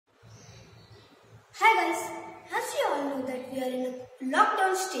Hi guys, as you all know that we are in a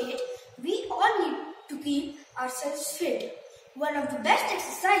lockdown state, we all need to keep ourselves fit. One of the best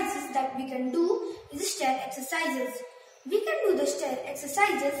exercises that we can do is stair exercises. We can do the stair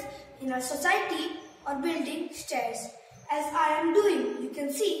exercises in our society or building stairs. As I am doing, you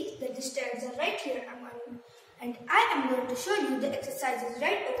can see that the stairs are right here and I am going to show you the exercises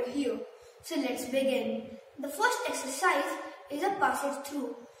right over here. So let's begin. The first exercise is a passage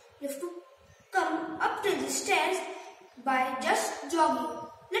through. You have to come up to the stairs by just jogging.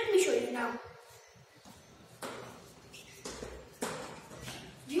 Let me show you now.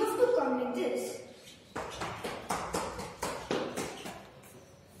 You have to come like this.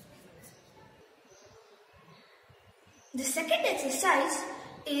 The second exercise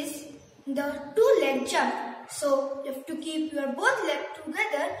is the two-leg jump. So you have to keep your both legs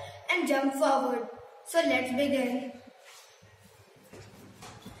together and jump forward. So let's begin.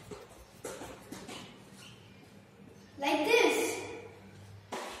 Like this.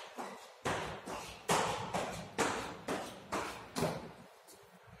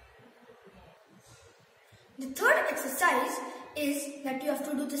 The third exercise is that you have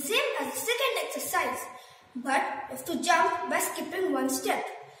to do the same as the second exercise, but you have to jump by skipping one step.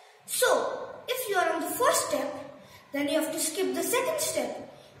 So, if you are on the first step, then you have to skip the second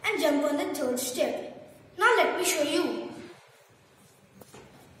step and jump on the third step. Now let me show you.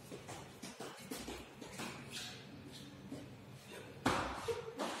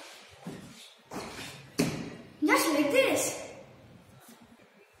 Just like this.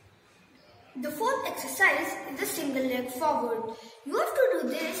 The fourth exercise is the single leg forward. You have to do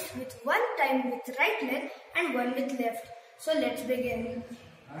this with one time with right leg and one with left. So let's begin.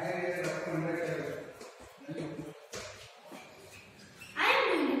 I am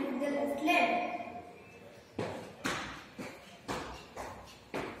doing it with the left leg.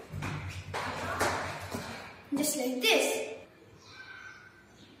 Just like this.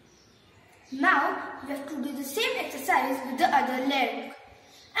 Now you have to do the same exercise with the other leg.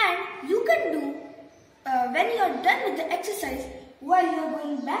 And you can do, when you are done with the exercise, while you are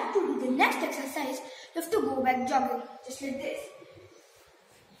going back to do the next exercise, you have to go back jogging, just like this.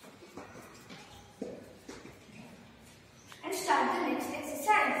 And start the next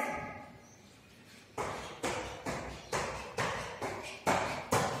exercise.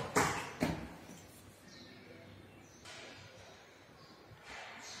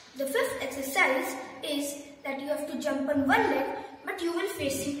 The fifth exercise is that you have to jump on one leg, but you will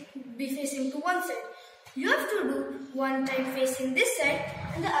be facing to one side. You have to do one time facing this side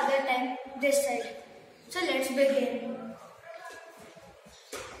and the other time this side. So let's begin.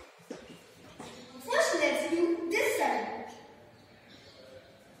 First let's do this side.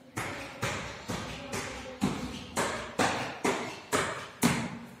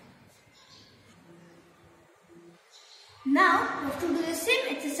 Now you have to do the same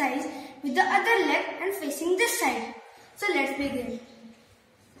exercise with the other leg and facing this side. So let's begin.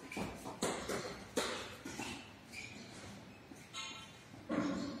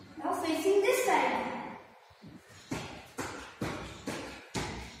 Now facing this side.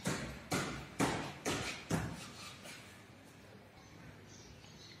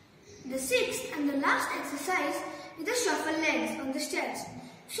 The sixth and the last exercise is the shuffle legs on the stairs.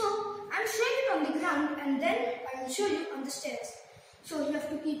 So I'm showing it on the ground and then I will show you on the stairs. So you have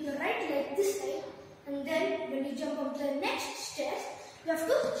to keep your right leg this side. And then when you jump up the next stairs, you have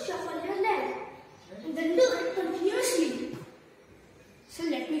to shuffle your leg and then do it continuously. So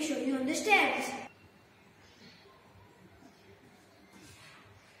let me show you on the stairs.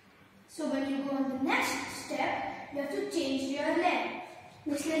 So when you go on the next step, you have to change your leg.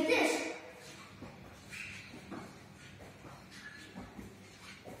 Just like this.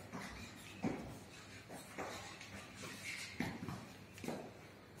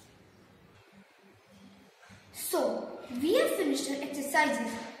 So, we have finished our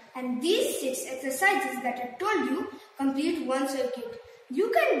exercises and these 6 exercises that I told you complete one circuit.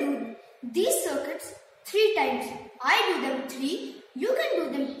 You can do these circuits 3 times. I do them 3. You can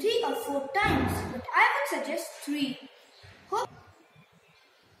do them 3 or 4 times, but I would suggest 3.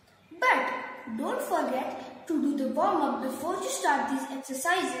 But don't forget to do the warm-up before you start these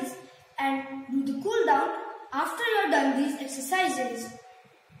exercises and do the cool down after you are done these exercises.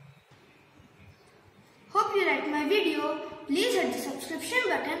 Hope you liked my video. Please hit the subscription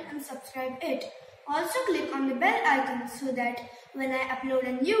button and subscribe it. Also click on the bell icon so that when I upload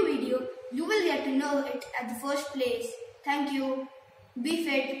a new video, you will get to know it at the first place. Thank you. Be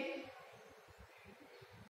fit.